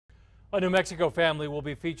A New Mexico family will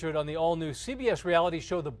be featured on the all-new CBS reality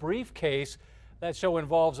show, The Briefcase. That show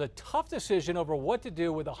involves a tough decision over what to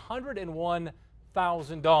do with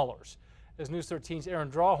 $101,000. As News 13's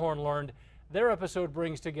Aaron Drawhorn learned, their episode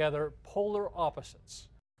brings together polar opposites.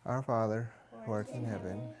 Our Father, who art in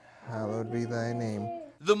heaven, hallowed be thy name.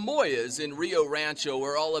 The Moyas in Rio Rancho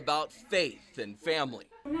are all about faith and family.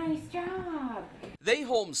 Nice job. They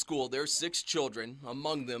homeschool their 6 children,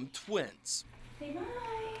 among them twins. Say bye.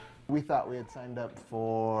 We thought we had signed up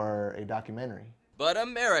for a documentary. But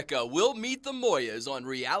America will meet the Moyas on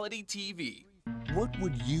reality TV. What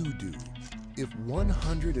would you do if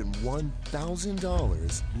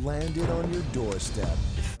 $101,000 landed on your doorstep?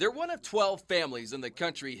 They're one of 12 families in the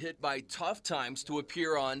country hit by tough times to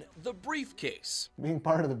appear on The Briefcase. Being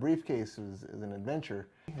part of the briefcase is an adventure.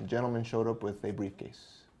 A gentleman showed up with a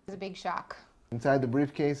briefcase. It was a big shock. Inside the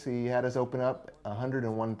briefcase, he had us open up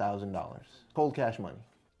 $101,000. Cold cash money.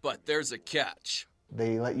 But there's a catch.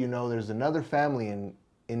 They let you know there's another family in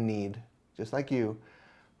need, just like you,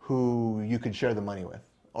 who you could share the money with,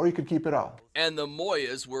 or you could keep it all. And the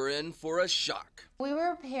Moyas were in for a shock. We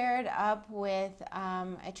were paired up with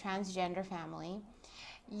a transgender family.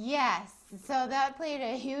 Yes, so that played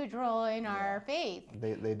a huge role in our faith.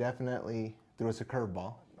 They definitely threw us a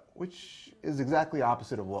curveball, which is exactly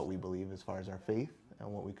opposite of what we believe as far as our faith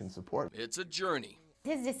and what we can support. It's a journey.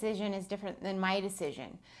 His decision is different than my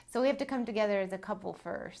decision, so we have to come together as a couple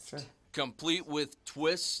first. Sure. Complete with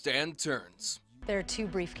twists and turns. There are 2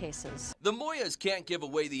 briefcases. The Moyas can't give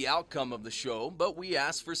away the outcome of the show, but we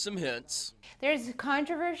asked for some hints. There's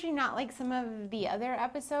controversy, not like some of the other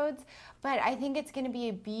episodes, but I think it's going to be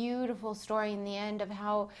a beautiful story in the end of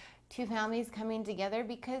how 2 families coming together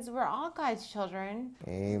because we're all God's children.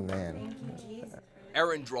 Amen. Thank you, Jesus.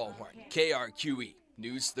 Aaron Drawhorn, KRQE,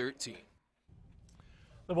 News 13.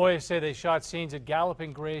 The Moyas say they shot scenes at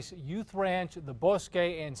Galloping Grace Youth Ranch, the Bosque,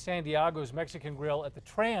 and San Diego's Mexican Grill at the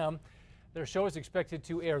Tram. Their show is expected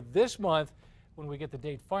to air this month. When we get the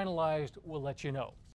date finalized, we'll let you know.